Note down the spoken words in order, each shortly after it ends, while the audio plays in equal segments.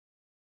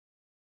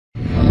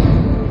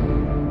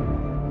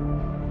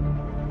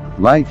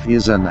Life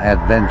is an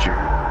adventure.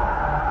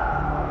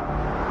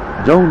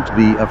 Don't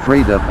be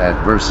afraid of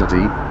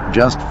adversity,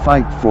 just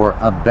fight for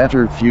a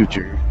better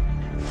future.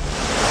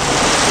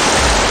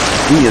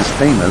 He is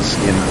famous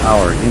in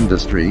our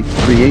industry,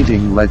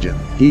 creating legend.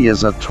 He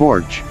is a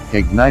torch,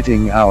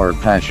 igniting our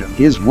passion.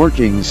 His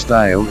working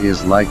style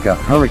is like a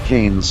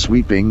hurricane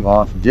sweeping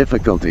off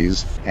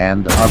difficulties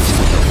and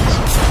obstacles.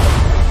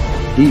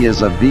 He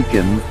is a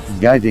beacon,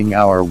 guiding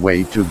our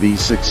way to be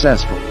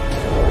successful.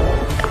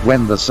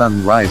 When the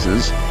sun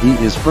rises, he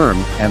is firm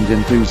and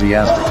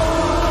enthusiastic.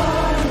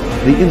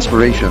 The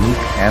inspiration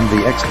and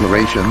the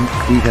exploration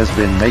he has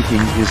been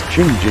making is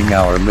changing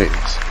our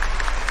lives.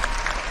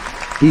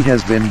 He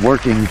has been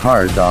working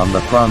hard on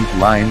the front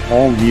line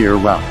all year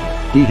round.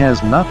 He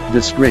has not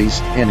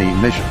disgraced any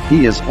mission.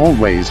 He is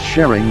always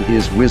sharing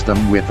his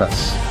wisdom with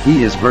us.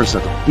 He is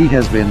versatile. He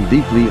has been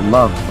deeply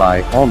loved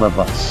by all of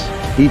us.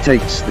 He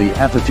takes the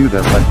attitude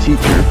of a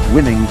teacher,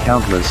 winning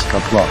countless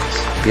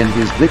applause. In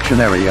his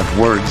dictionary of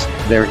words,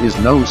 there is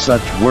no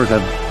such word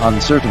of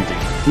uncertainty.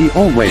 He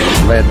always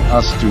led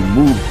us to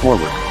move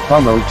forward,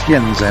 follow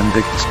Tiens and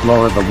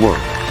explore the world.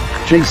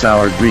 Chase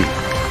our dream.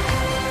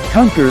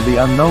 Conquer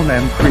the unknown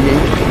and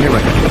create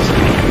miracles.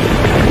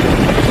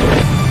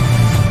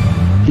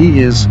 He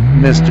is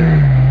Mr.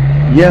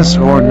 Yes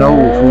or No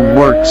who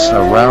works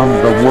around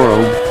the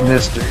world,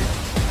 Mr.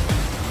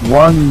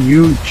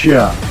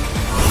 Tiens.